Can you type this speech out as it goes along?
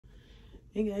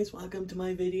Hey guys, welcome to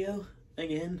my video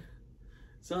again.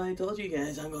 So I told you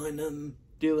guys I'm going to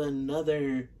do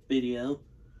another video.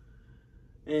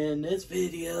 And this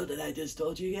video that I just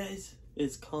told you guys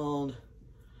is called,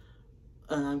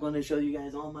 I'm going to show you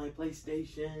guys all my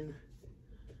PlayStation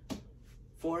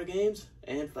 4 games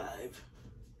and 5.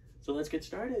 So let's get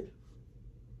started.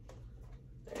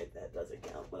 That doesn't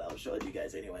count, but I'll show it you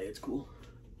guys anyway, it's cool.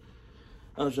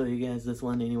 I'll show you guys this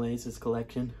one anyways, this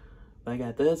collection. I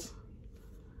got this.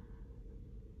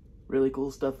 Really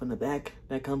cool stuff in the back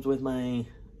that comes with my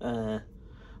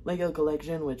Lego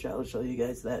collection, which I'll show you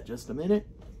guys that just a minute.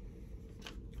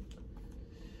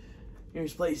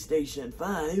 Here's PlayStation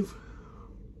 5.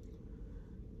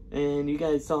 And you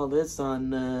guys saw this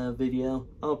on video.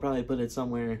 I'll probably put it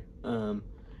somewhere,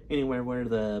 anywhere where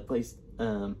the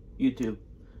YouTube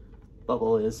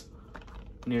bubble is.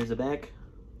 And here's the back.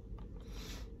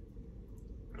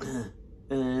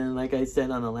 And like I said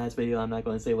on the last video, I'm not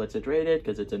going to say what's it rated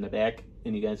because it's in the back.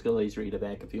 And you guys can always read it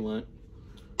back if you want.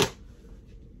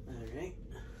 Alright.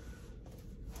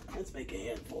 Let's make a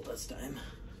handful this time.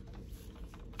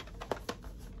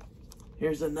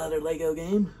 Here's another Lego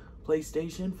game.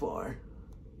 PlayStation 4.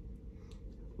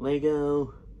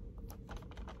 Lego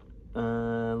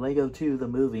 2, the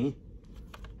movie.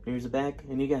 Here's the back.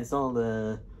 And you guys saw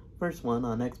the first one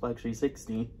on Xbox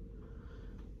 360.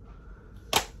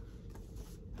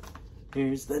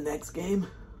 Here's the next game,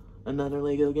 another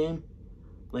Lego game,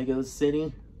 Lego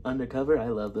City Undercover. I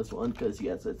love this one because,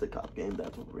 yes, it's a cop game.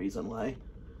 That's the reason why.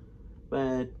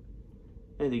 But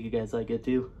I think you guys like it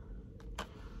too.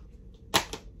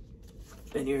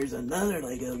 And here's another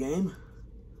Lego game.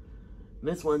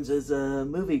 This one's is a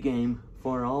movie game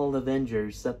for all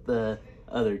Avengers except the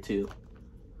other two.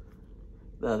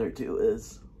 The other two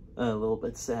is a little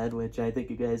bit sad, which I think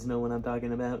you guys know what I'm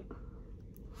talking about.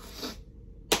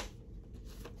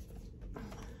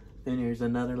 And here's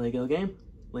another Lego game,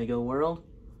 Lego World.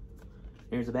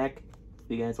 Here's the back, if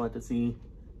you guys want to see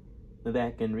the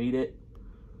back and read it.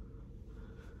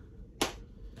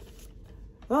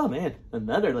 Oh man,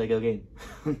 another Lego game.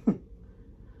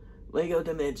 Lego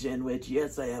Dimension, which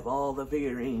yes, I have all the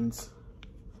figurines.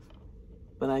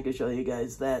 But I could show you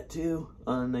guys that too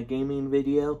on the gaming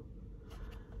video.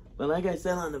 But like I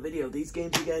said on the video, these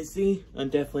games you guys see, I'm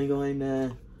definitely going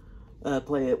to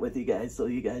play it with you guys so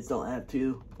you guys don't have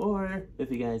to, or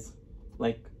if you guys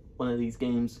like one of these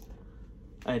games,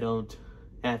 I don't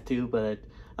have to, but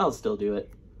I'll still do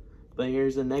it. But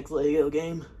here's the next Lego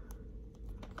game,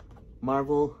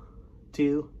 Marvel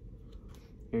 2.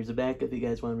 Here's the back if you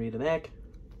guys want to read the back.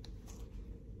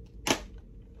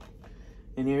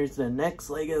 And here's the next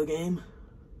Lego game.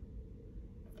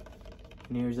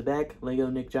 And here's the back, Lego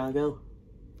Ninjago.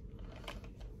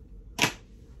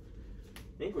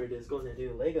 I think we're just going to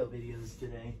do Lego videos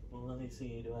today. Well, let me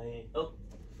see. Oh,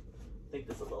 I think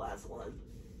this is the last one.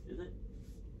 Is it?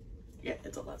 Yeah,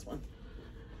 it's the last one.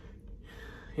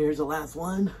 Here's the last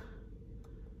one.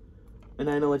 And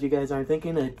I know what you guys are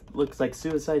thinking. It looks like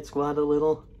Suicide Squad a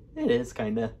little. It is,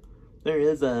 kinda. There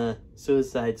is a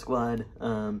Suicide Squad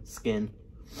skin.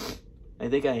 I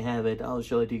think I have it. I'll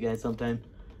show it to you guys sometime.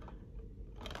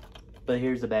 But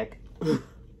here's the back. I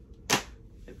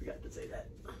forgot to say that.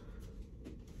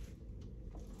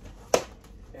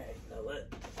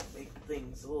 Make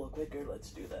things a little quicker.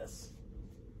 Let's do this.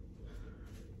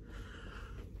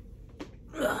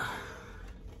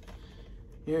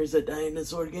 Here's a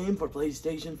dinosaur game for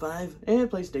PlayStation 5 and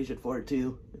PlayStation 4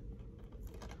 too.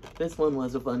 This one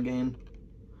was a fun game.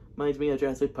 Reminds me of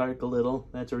Jurassic Park a little.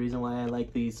 That's the reason why I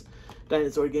like these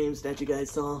dinosaur games that you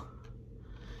guys saw.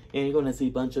 And you're going to see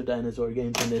a bunch of dinosaur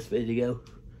games in this video.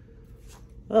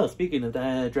 Oh, speaking of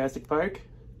Jurassic Park,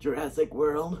 Jurassic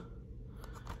World.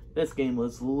 This game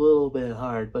was a little bit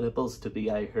hard, but it's supposed to be,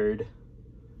 I heard.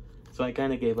 So I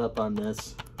kind of gave up on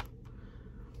this.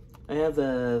 I have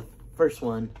the first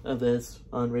one of this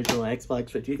on original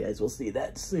Xbox, but you guys will see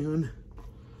that soon.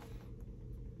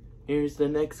 Here's the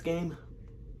next game.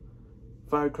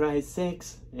 Far Cry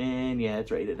 6. And yeah, it's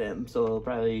rated M, so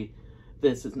probably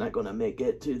this is not going to make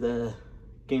it to the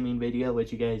gaming video,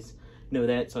 which you guys know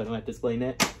that, so I don't have to explain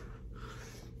that.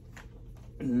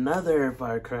 Another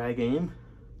Far Cry game.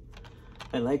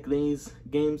 I like these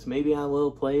games. Maybe I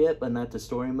will play it, but not the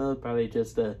story mode. Probably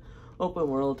just the open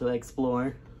world to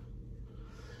explore.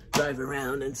 Drive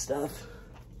around and stuff.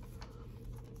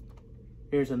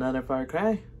 Here's another Far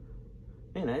Cry.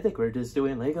 Man, I think we're just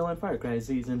doing Lego and Far Cry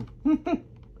season.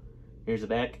 Here's the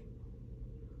back.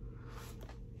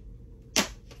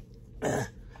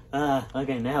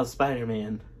 Okay, now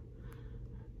Spider-Man.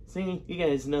 See, you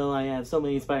guys know I have so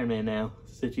many Spider-Man now.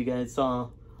 Since you guys saw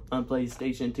on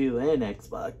PlayStation 2 and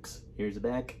Xbox. Here's the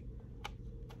back.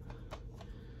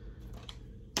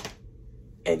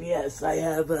 And yes, I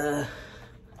have,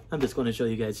 I'm just going to show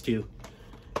you guys two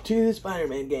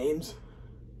Spider-Man games.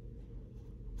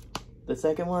 The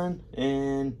second one,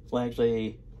 and, well,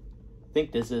 actually, I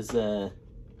think this is the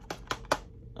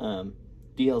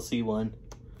DLC one.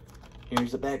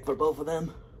 Here's the back for both of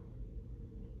them.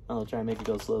 I'll try and make it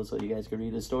go slow so you guys can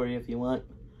read the story if you want.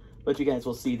 But you guys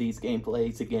will see these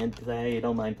gameplays again, because I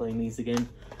don't mind playing these again.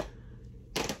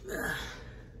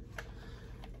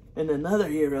 And another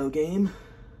hero game,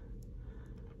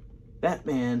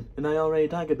 Batman. And I already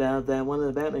talked about that one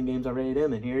of the Batman games I rated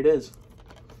M, and here it is.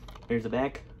 Here's the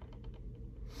back.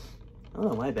 I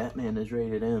don't know why Batman is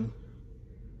rated M.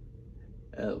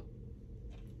 Oh.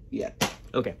 Yeah.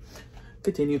 Okay.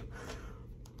 Continue.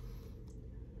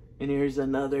 And here's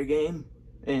another game.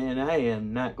 And I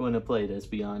am not going to play this,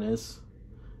 be honest.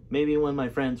 Maybe one of my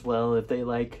friends will, if they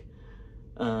like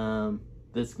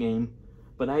this game.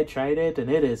 But I tried it,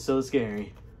 and it is so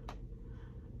scary.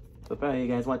 But probably you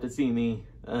guys want to see me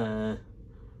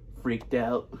freaked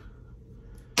out.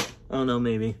 I don't know,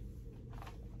 maybe.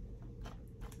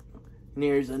 And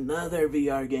here's another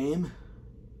VR game.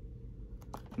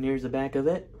 And here's the back of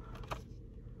it.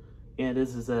 Yeah,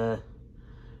 this is a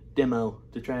demo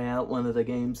to try out one of the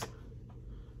games.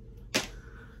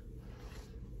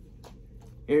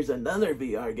 Here's another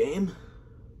VR game.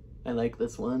 I like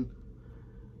this one.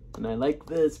 And I like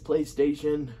this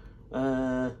PlayStation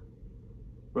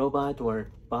robot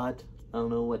or bot. I don't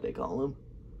know what they call them.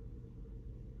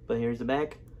 But here's the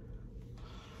back.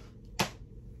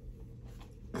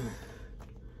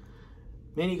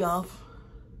 Mini golf.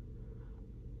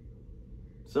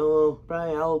 So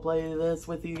probably I'll play this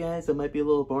with you guys. It might be a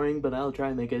little boring, but I'll try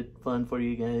and make it fun for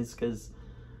you guys, because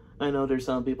I know there's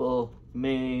some people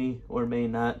may or may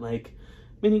not like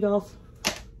mini golf.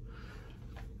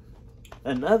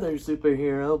 Another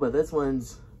superhero, but this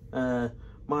one's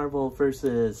Marvel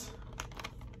versus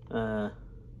okay,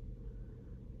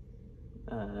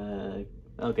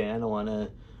 I don't want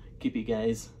to keep you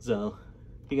guys, so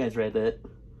you guys read that.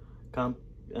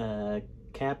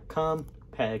 Capcom,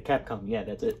 yeah,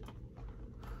 that's it.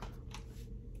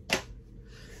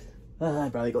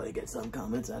 I'm probably going to get some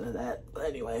comments out of that, but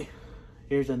anyway,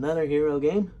 here's another hero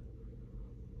game.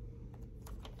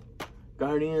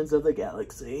 Guardians of the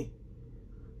Galaxy.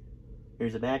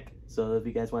 Here's the back, so if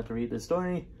you guys want to read the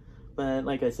story, but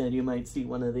like I said, you might see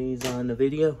one of these on the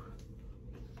video.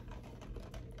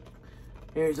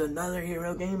 Here's another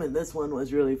hero game, and this one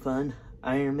was really fun.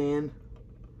 Iron Man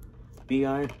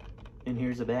VR, and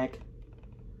here's the back.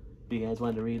 If you guys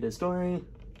want to read the story,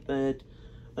 but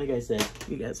like I said,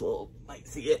 you guys might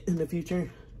see it in the future.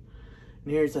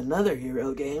 And here's another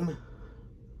hero game,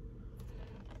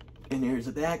 and here's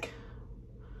the back.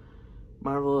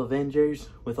 Marvel Avengers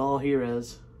with all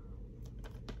heroes.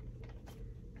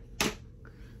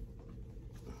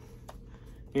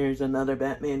 Here's another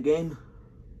Batman game.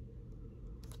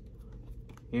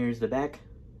 Here's the back.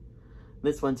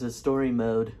 This one's a story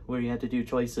mode where you have to do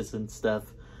choices and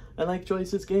stuff. I like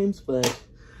choices games, but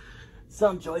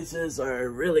some choices are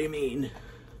really mean.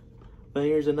 But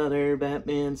here's another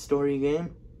Batman story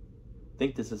game. I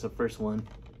think this is the first one.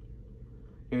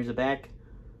 Here's the back.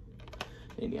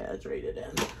 And yeah, it's rated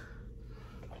M.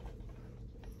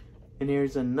 And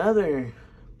here's another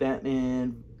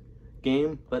Batman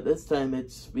game, but this time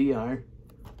it's VR.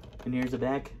 And here's the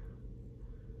back.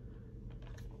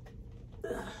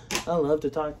 I love to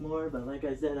talk more, but like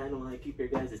I said, I don't want to keep your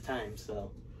guys' time,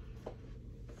 so.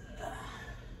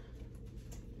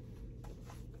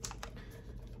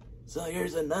 So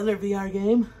here's another VR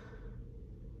game.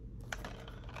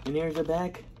 And here's the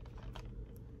back.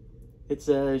 It's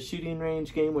a shooting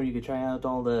range game where you can try out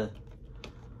all the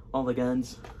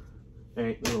guns.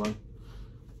 Alright, move along.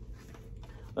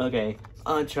 Okay,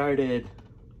 Uncharted.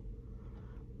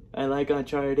 I like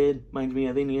Uncharted. Reminds me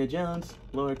of Indiana Jones,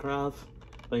 Lara Croft.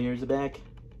 But here's the back.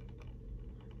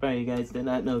 Probably you guys did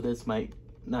not know this might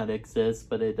not exist,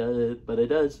 but it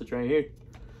does. It's right here.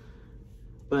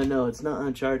 But no, it's not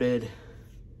Uncharted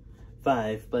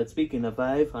 5. But speaking of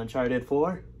 5, Uncharted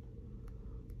 4.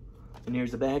 And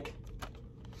here's the back.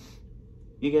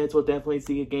 You guys will definitely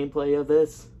see a gameplay of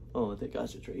this. Oh, I think I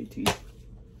should trade teeth.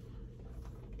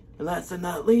 And last but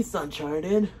not least,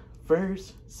 Uncharted.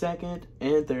 First, second,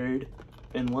 and third.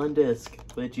 In one disc,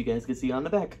 which you guys can see on the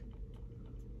back.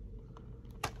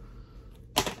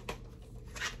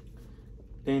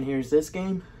 Then here's this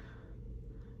game.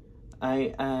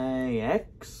 IIX.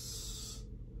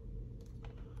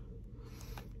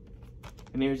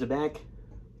 And here's the back.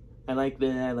 I like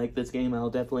this game. I'll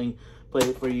definitely play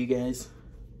it for you guys.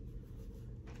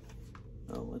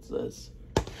 Oh, what's this?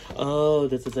 Oh,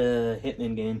 this is a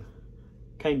Hitman game.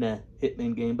 Kinda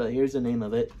Hitman game, but here's the name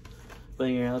of it. But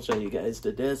here, I'll show you guys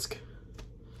the disc.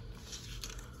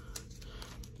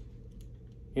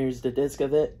 Here's the disc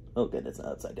of it. Oh, good, it's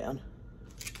upside down.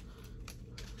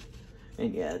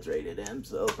 And yeah, it's rated M,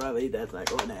 so probably that's not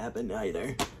going to happen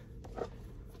either.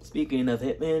 Speaking of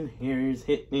Hitman, here's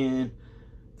Hitman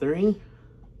 3.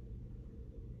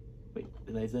 Wait,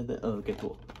 did I say that? Oh, okay,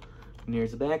 cool. And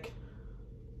here's the back.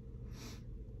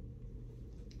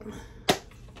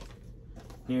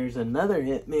 Here's another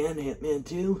Hitman, Hitman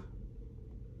 2.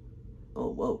 Oh,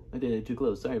 whoa, I did it too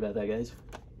close. Sorry about that, guys.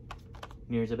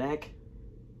 And here's the back.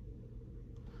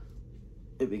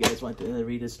 If you guys want to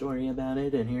read a story about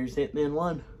it, and here's Hitman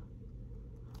 1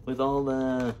 with all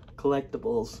the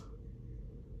collectibles.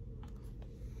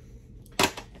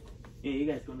 Yeah, you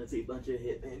guys going to see a bunch of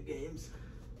Hitman games.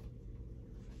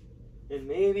 And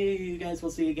maybe you guys will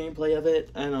see a gameplay of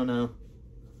it. I don't know.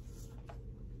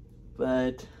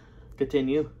 But,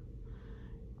 continue.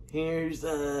 Here's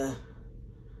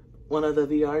one of the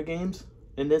VR games.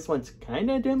 And this one's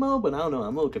kind of demo, but I don't know.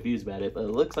 I'm a little confused about it, but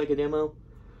it looks like a demo.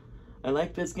 I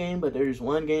like this game, but there's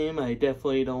one game I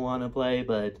definitely don't want to play,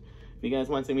 but if you guys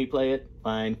want to see me play it,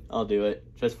 fine, I'll do it,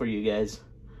 just for you guys.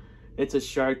 It's a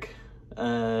shark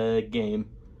game.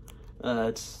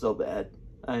 It's so bad.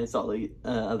 I saw the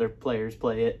other players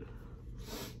play it.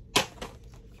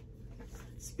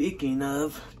 Speaking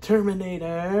of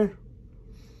Terminator,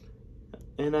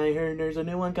 and I heard there's a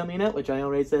new one coming out, which I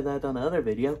already said that on the other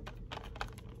video.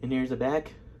 And here's the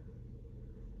back.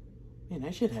 Man,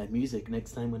 I should have music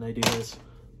next time when I do this.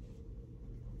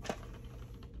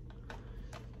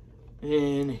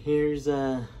 And here's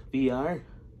VR.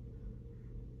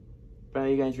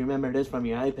 Probably you guys remember this from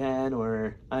your iPad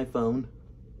or iPhone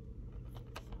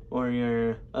or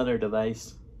your other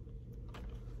device.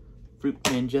 Fruit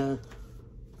Ninja.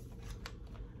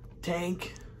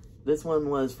 Tank. This one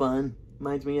was fun.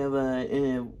 Reminds me of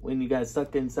when you got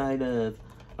stuck inside a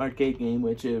arcade game,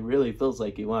 which it really feels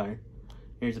like you are.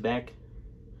 Here's the back.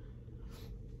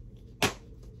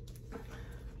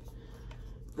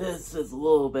 This is a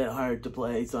little bit hard to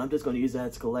play, so I'm just going to use that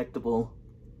as collectible.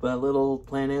 But Little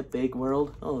Planet, Big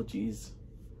World. Oh, jeez.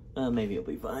 Maybe it'll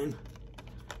be fine.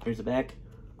 Here's the back.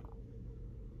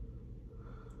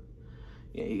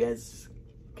 Yeah, you guys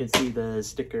can see the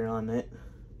sticker on it.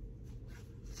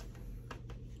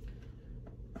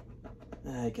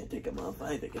 I can't take them off.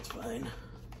 I think it's fine.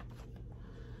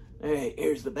 Alright,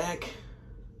 here's the back.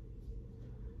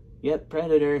 Yep,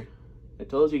 Predator. I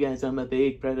told you guys I'm a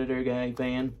big Predator guy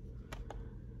fan.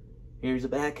 Here's the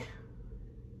back.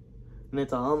 And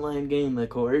it's an online game, of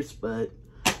course, but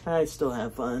I still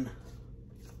have fun.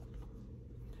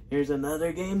 Here's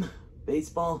another game,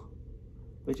 baseball.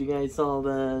 But you guys saw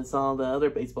the other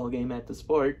baseball game at the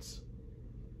sports.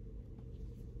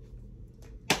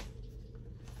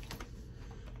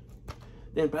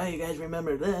 Then probably you guys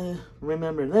remember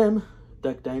them.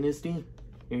 Duck Dynasty.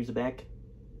 Here's the back.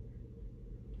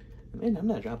 Man, I'm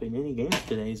not dropping any games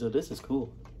today, so this is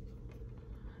cool.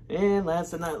 And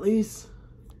last but not least,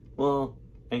 well,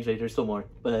 actually there's still more,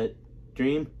 but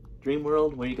Dream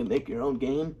World, where you can make your own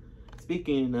game.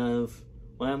 Speaking of,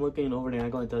 when I'm looking over there,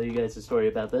 I'm going to tell you guys a story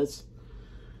about this.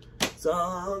 So,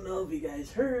 I don't know if you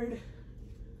guys heard,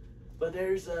 but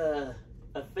there's a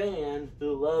fan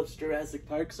who loves Jurassic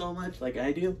Park so much, like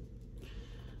I do,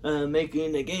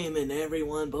 making a game and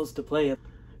everyone's supposed to play it.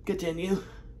 Continue.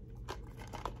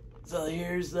 So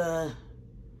here's the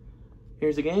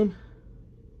game.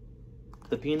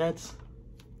 The peanuts.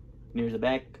 And here's the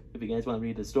back if you guys want to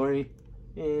read the story.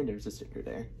 And there's a sticker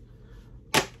there.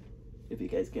 If you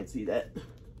guys can't see that.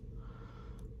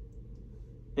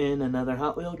 And another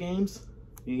Hot Wheel games.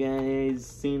 You guys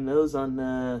seen those on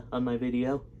my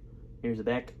video. Here's the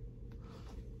back.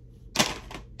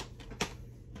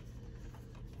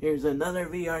 Here's another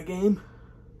VR game.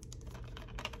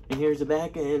 And here's the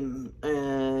back, and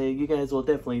you guys will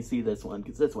definitely see this one,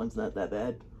 because this one's not that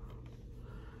bad.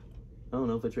 I don't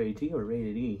know if it's rated T or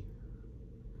rated E.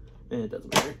 It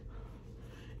doesn't matter.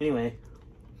 Anyway.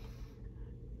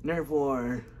 Nerf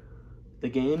War. The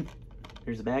game.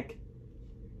 Here's the back.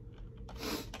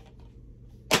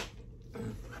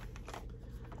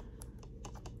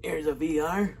 Here's a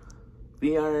VR.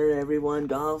 VR, everyone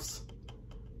golfs.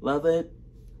 Love it.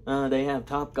 They have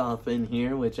Top Golf in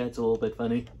here, which that's a little bit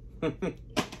funny.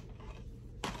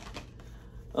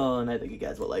 Oh, and I think you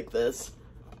guys will like this.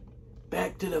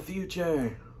 Back to the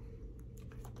Future.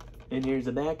 And here's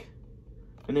the back.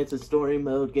 And it's a story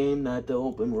mode game, not the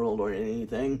open world or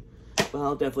anything. But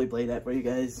I'll definitely play that for you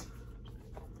guys.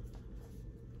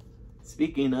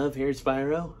 Speaking of, here's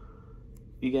Spyro.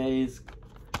 You guys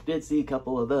did see a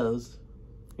couple of those.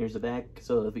 Here's the back,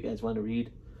 so if you guys want to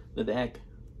read the back.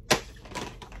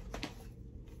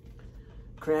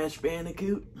 Crash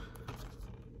Bandicoot.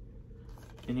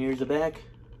 And here's the back.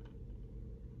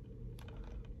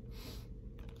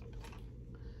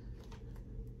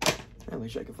 I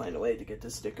wish I could find a way to get the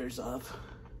stickers off.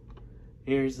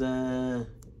 Here's, and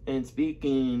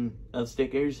speaking of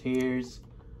stickers, here's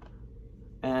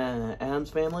Adam's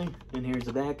Family, and here's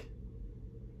the back.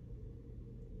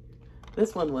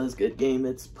 This one was a good game.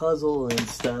 It's puzzle and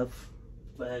stuff,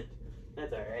 but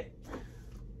that's alright.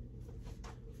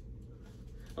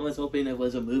 I was hoping it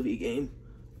was a movie game.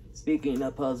 Speaking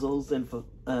of puzzles and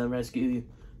rescue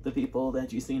the people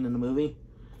that you've seen in the movie,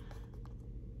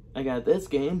 I got this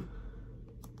game.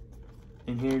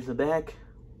 And here's the back.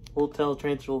 Hotel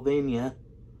Transylvania.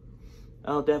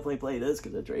 I'll definitely play this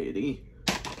because it's rated E.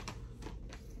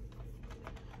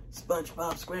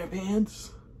 SpongeBob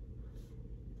SquarePants.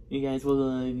 You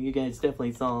guys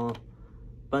definitely saw a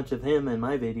bunch of him in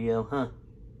my video, huh?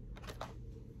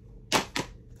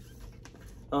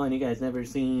 Oh, and you guys never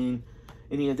seen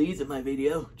any of these in my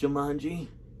video. Jumanji,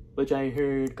 which I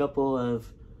heard a couple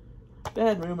of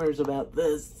bad rumors about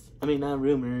this. I mean, not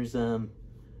rumors,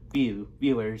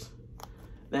 viewers,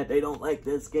 that they don't like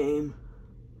this game.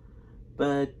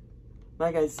 But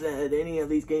like I said, any of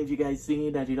these games you guys see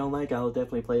that you don't like, I'll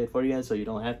definitely play it for you guys so you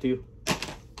don't have to.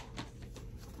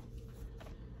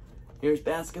 Here's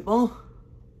basketball.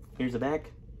 Here's the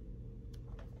back.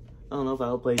 I don't know if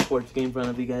I'll play a sports game in front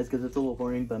of you guys because it's a little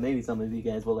boring, but maybe some of you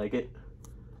guys will like it.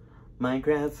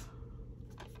 Minecraft.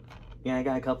 Yeah, I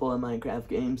got a couple of Minecraft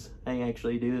games. I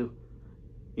actually do.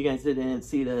 You guys didn't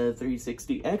see the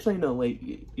 360. Actually, no,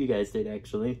 wait. You guys did,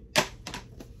 actually.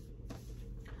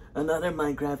 Another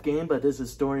Minecraft game, but this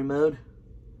is story mode,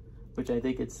 which I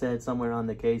think it said somewhere on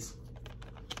the case.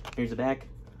 Here's the back.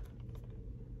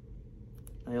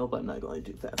 I hope I'm not going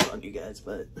too fast on you guys,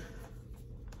 but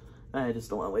I just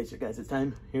don't want to waste your guys'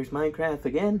 time. Here's Minecraft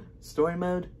again, story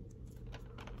mode.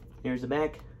 Here's the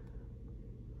back.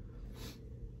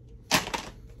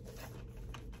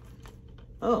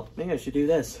 Oh, maybe I should do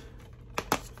this.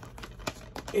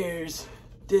 Here's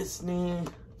Disney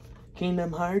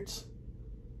Kingdom Hearts.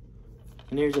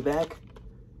 And here's the back.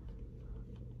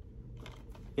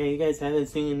 Yeah, you guys haven't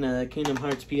seen Kingdom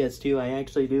Hearts PS2. I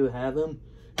actually do have them.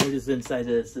 They're just inside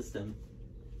the system.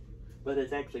 But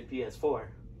it's actually PS4.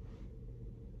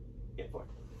 Yeah, 4.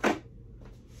 4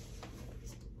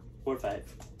 or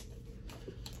 5.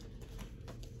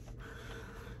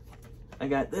 I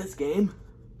got this game.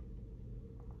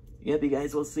 Yep, you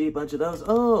guys will see a bunch of those.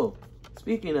 Oh,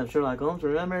 speaking of Sherlock Holmes,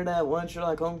 remember that one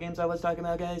Sherlock Holmes games I was talking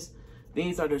about, guys?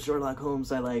 These are the Sherlock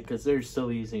Holmes I like because they're so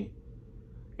easy.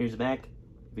 Here's the back.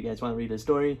 If you guys want to read the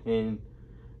story, and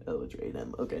oh, it's rated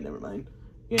M. Okay, never mind.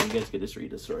 Yeah, you guys can just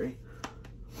read the story.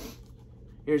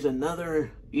 Here's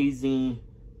another easy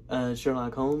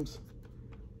Sherlock Holmes.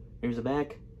 Here's the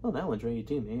back. Oh, that one's rated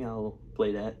too. Maybe I'll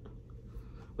play that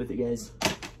with you guys.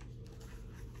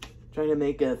 Trying to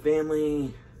make a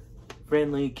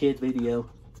family-friendly kid video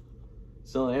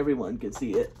so everyone can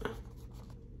see it.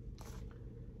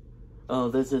 Oh,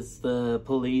 this is the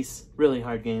police. Really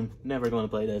hard game. Never going to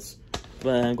play this.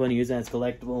 But I'm going to use that as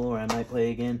collectible, or I might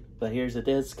play again. But here's a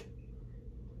disc.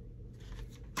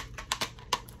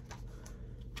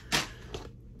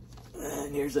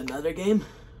 And here's another game.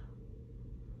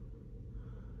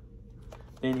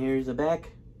 And here's the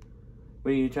back,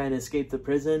 where you try to escape the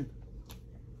prison.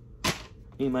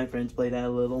 Me and my friends played that a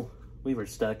little. We were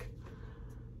stuck.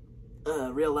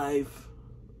 Real life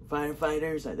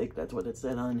firefighters. I think that's what it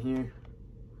said on here.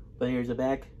 But here's the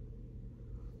back.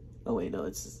 Oh wait, no,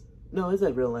 it's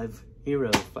a real life hero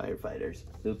firefighters.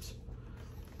 Oops.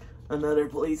 Another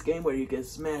police game where you can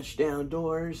smash down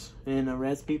doors and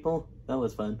arrest people. That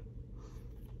was fun.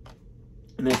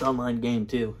 And it's online game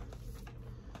too.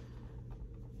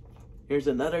 Here's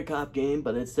another cop game,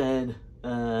 but it said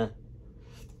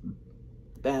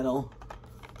battle.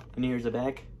 And here's the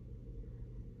back.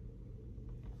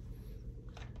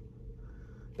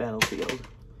 Battlefield.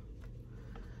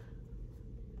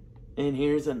 And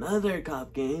here's another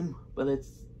cop game, but I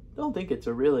don't think it's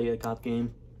really a cop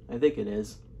game. I think it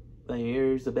is. But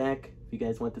here's the back, if you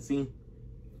guys want to see.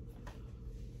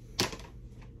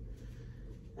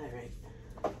 Alright.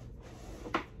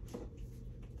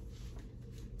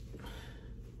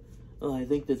 Oh, I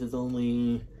think this is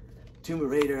only Tomb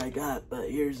Raider I got, but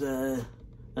here's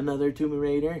another Tomb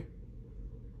Raider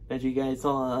that you guys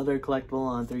saw, other collectible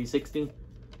on 360.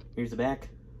 Here's the back.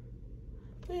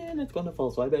 And it's going to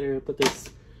fall, so I better put this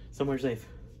somewhere safe.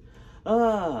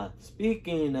 Ah,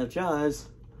 speaking of Jaws,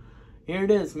 here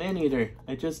it is, Maneater.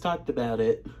 I just talked about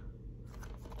it.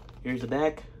 Here's the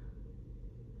back.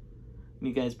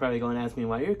 You guys probably going to ask me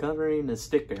why you're covering a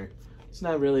sticker. It's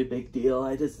not really a big deal.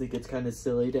 I just think it's kind of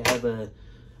silly to have a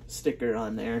sticker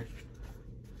on there.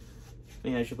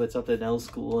 Maybe I should put something else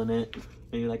cool in it.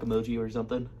 Maybe like emoji or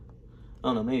something. I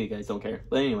don't know, maybe you guys don't care.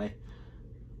 But anyway,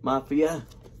 Mafia.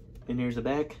 And here's the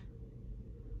back.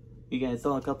 You guys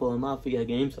saw a couple of Mafia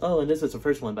games. Oh, and this is the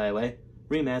first one, by the way.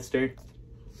 Remaster.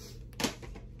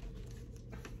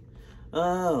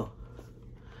 Oh.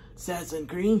 Assassin's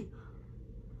Creed.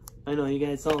 I know you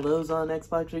guys saw those on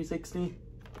Xbox 360.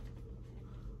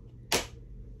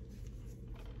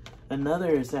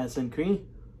 Another Assassin's Creed.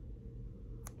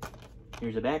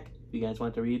 Here's the back. If you guys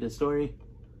want to read the story.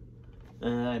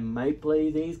 I might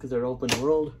play these because they're open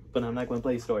world, but I'm not going to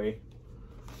play story.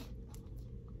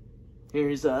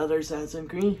 Here's the other Assassin's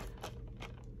Creed.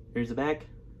 Here's the back.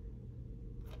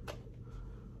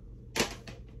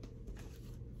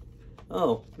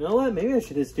 Oh, you know what? Maybe I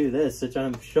should just do this since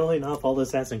I'm showing off all the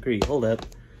Assassin's Creed. Hold up.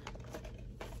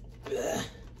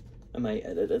 I might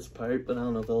edit this part, but I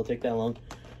don't know if it'll take that long.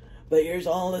 But here's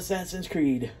all Assassin's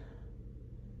Creed.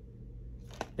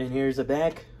 And here's the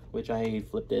back, which I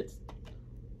flipped it.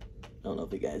 I don't know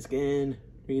if you guys can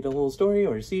read the whole story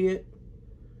or see it.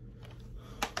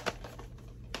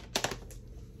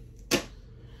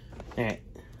 Alright.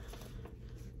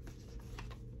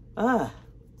 Ah,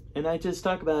 and I just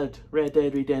talked about Red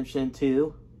Dead Redemption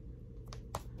 2.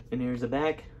 And here's the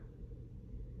back.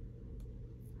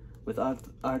 With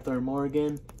Arthur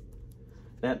Morgan.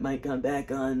 That might come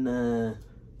back on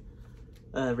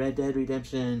Red Dead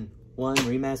Redemption 1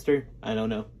 Remaster. I don't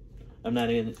know. I'm not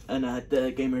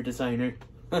a gamer designer.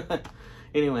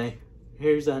 Anyway,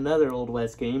 here's another Old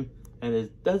West game. And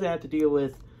it doesn't have to deal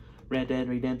with Red Dead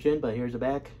Redemption, but here's the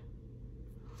back.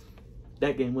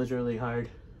 That game was really hard.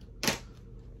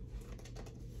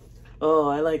 Oh,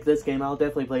 I like this game. I'll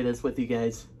definitely play this with you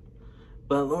guys.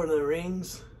 But Lord of the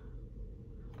Rings,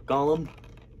 Gollum.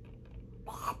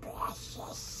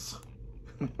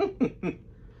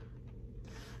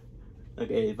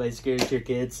 Okay, if I scared your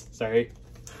kids, sorry.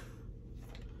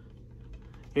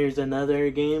 Here's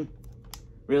another game.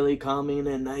 Really calming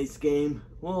and nice game.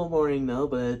 A little boring though,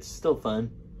 but it's still fun.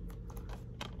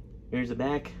 Here's the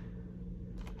back.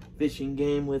 Fishing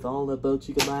game with all the boats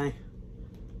you can buy.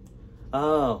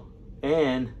 Oh,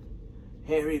 and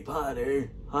Harry Potter,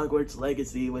 Hogwarts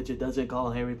Legacy, which it doesn't call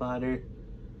Harry Potter.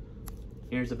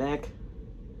 Here's the back.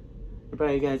 You're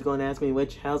probably guys going to ask me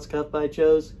which house cup I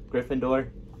chose. Gryffindor.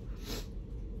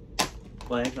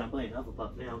 Well, actually, I'm playing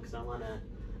Hufflepuff now because I want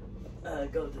to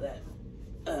go to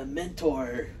that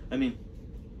mentor.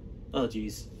 Oh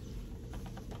geez.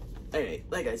 Alright,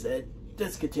 like I said,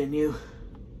 let's continue.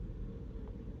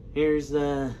 Here's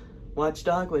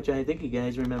Watchdog, which I think you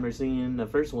guys remember seeing the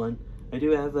first one. I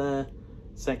do have a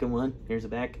second one. Here's the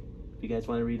back, if you guys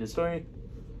want to read the story.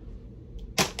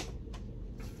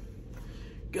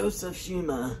 Ghost of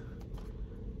Tsushima.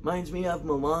 Reminds me of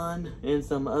Mulan and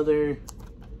some other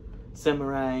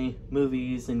samurai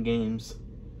movies and games.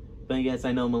 But yes,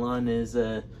 I know Mulan is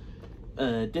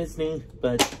Disney,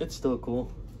 but it's still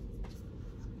cool.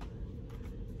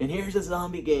 And here's the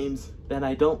zombie games that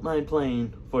I don't mind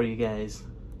playing for you guys.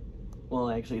 Well,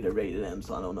 actually, they're rated M,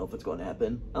 so I don't know if it's going to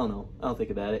happen. I don't know. I'll think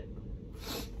about it.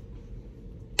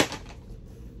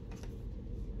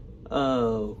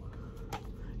 Oh.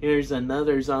 Here's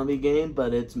another zombie game,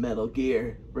 but it's Metal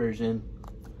Gear version.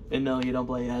 And no, you don't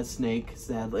play as Snake,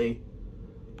 sadly.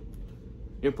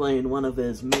 You're playing one of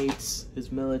his mates,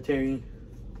 his military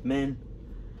men.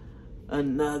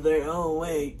 Another, oh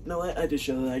wait, you know what, I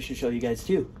should show you guys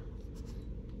too.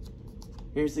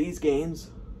 Here's these games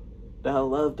that I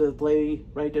love to play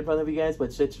right in front of you guys,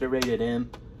 but since they're rated M,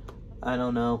 I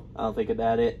don't know, I'll think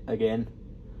about it again.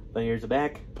 But here's the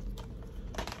back.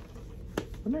 I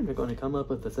wonder if they're going to come up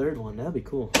with the third one, that'd be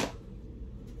cool.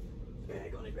 Okay,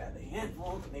 I'm going to grab a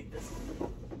handful to make this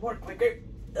more quicker.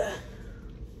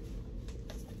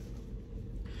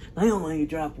 I only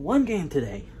dropped one game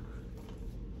today.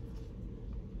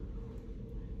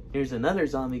 Here's another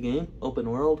zombie game, open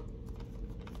world.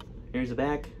 Here's the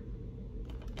back.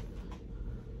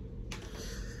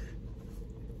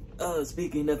 Oh,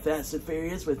 speaking of Fast and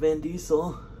Furious with Vin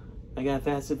Diesel, I got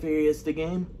Fast and Furious the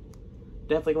game.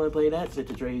 Definitely going to play that since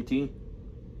it's rated T.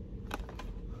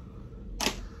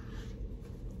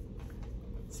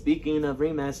 Speaking of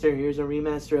remaster, here's a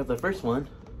remaster of the first one.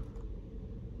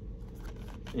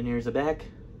 And here's the back.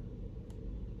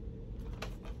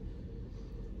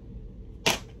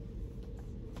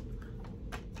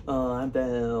 I'm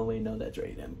the... Oh, wait, no, that's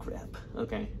right. I'm crap.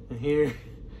 Okay. And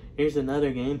here's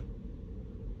another game.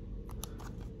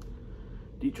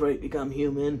 Detroit Become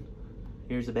Human.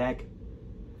 Here's the back.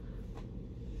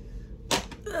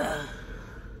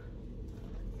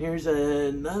 Here's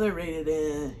another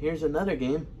here's another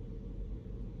game.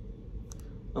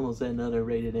 Almost said another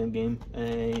rated M game.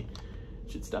 I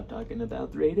should stop talking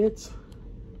about the rated.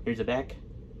 Here's a back.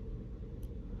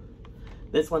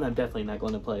 This one I'm definitely not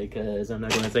going to play because I'm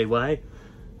not going to say why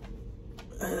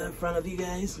in front of you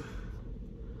guys.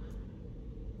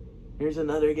 Here's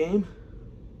another game.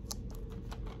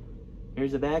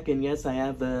 Here's a back, and yes, I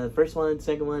have the first one,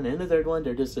 second one, and the third one.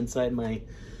 They're just inside my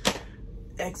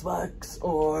Xbox,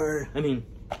 or, I mean,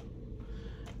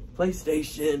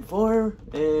 PlayStation 4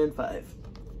 and 5.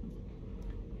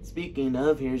 Speaking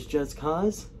of, here's Just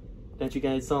Cause, that you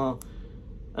guys saw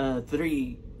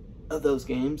 3 of those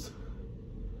games.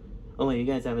 Oh wait, you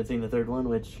guys haven't seen the third one,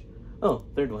 which, oh,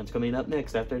 third one's coming up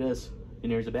next after this.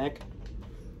 And here's the back.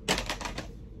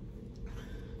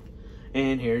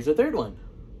 And here's the third one,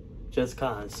 Just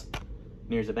Cause.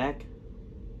 And here's the back.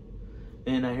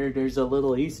 And I heard there's a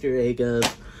little Easter egg of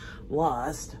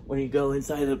Lost, where you go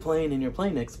inside the plane and your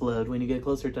plane explodes when you get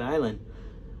closer to the island.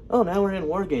 Oh, now we're in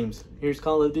war games. Here's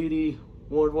Call of Duty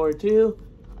World War II.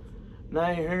 And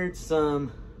I heard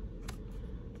some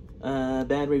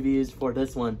bad reviews for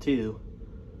this one too.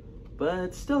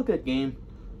 But still a good game.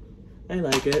 I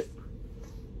like it.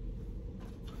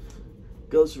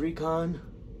 Ghost Recon,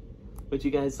 which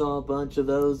you guys saw a bunch of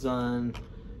those on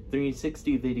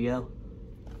 360 video.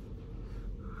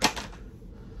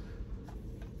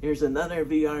 Here's another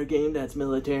VR game that's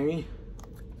military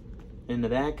in the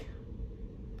back.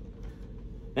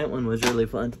 That one was really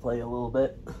fun to play a little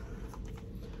bit.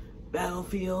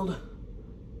 Battlefield,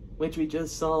 which we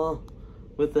just saw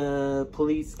with the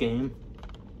police game.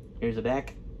 Here's the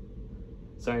back.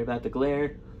 Sorry about the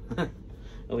glare. I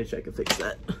wish I could fix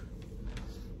that.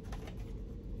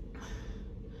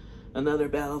 Another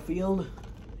Battlefield.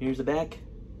 Here's the back.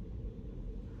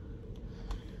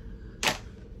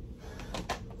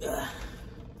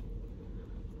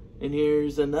 And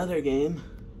here's another game.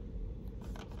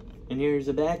 And here's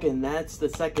the back, and that's the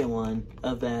second one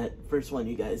of that first one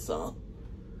you guys saw.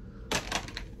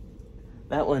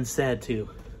 That one's sad too.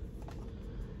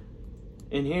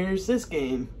 And here's this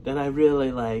game that I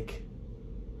really like.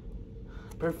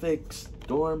 Perfect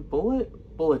Storm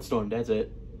Bullet Storm, that's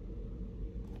it.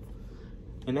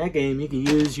 In that game, you can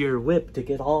use your whip to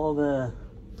get all the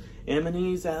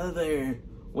enemies out of their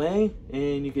way,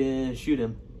 and you can shoot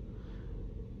them.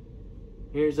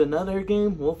 Here's another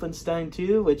game, Wolfenstein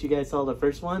 2, which you guys saw the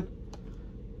first one.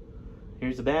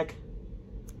 Here's the back.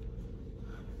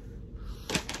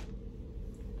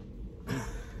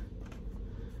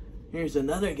 Here's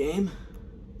another game.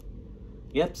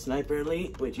 Yep, Sniper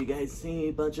Elite, which you guys see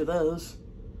a bunch of those.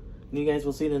 And you guys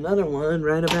will see another one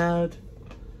right about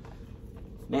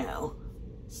now.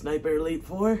 Sniper Elite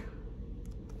 4.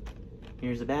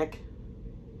 Here's the back.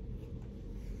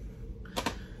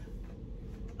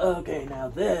 Okay, now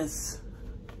this,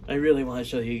 I really want to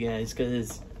show you guys,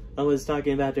 because I was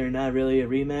talking about they're not really a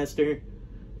remaster.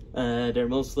 They're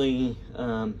mostly,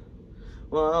 well,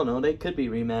 I don't know, they could be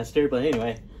remastered, but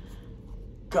anyway.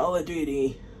 Call of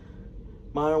Duty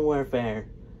Modern Warfare.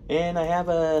 And I have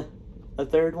a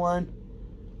third one.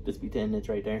 Just pretend it's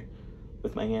right there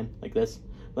with my hand, like this.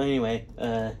 But anyway,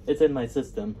 it's in my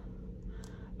system.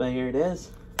 But here it is,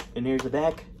 and here's the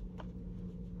back.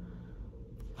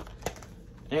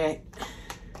 Alright.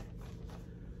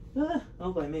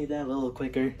 Hope I made that a little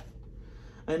quicker.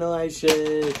 I know I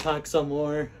should talk some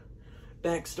more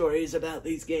backstories about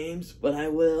these games, but I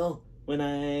will when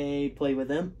I play with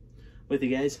them, with you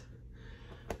guys.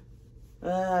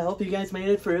 I hope you guys made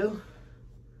it through.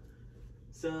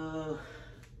 So,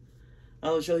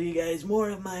 I'll show you guys more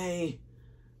of my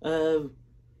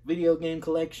video game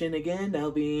collection again.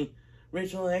 That'll be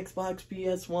original Xbox,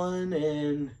 PS1,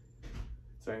 and...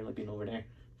 Sorry, looking over there.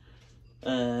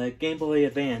 Game Boy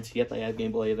Advance. Yep, I have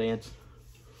Game Boy Advance.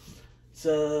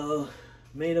 So,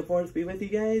 May the 4th be with you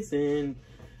guys, and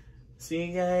see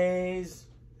you guys...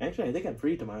 Actually, I think I'm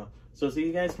free tomorrow. So, see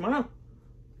you guys tomorrow.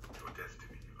 Your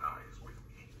destiny lies with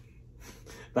me.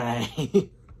 Bye.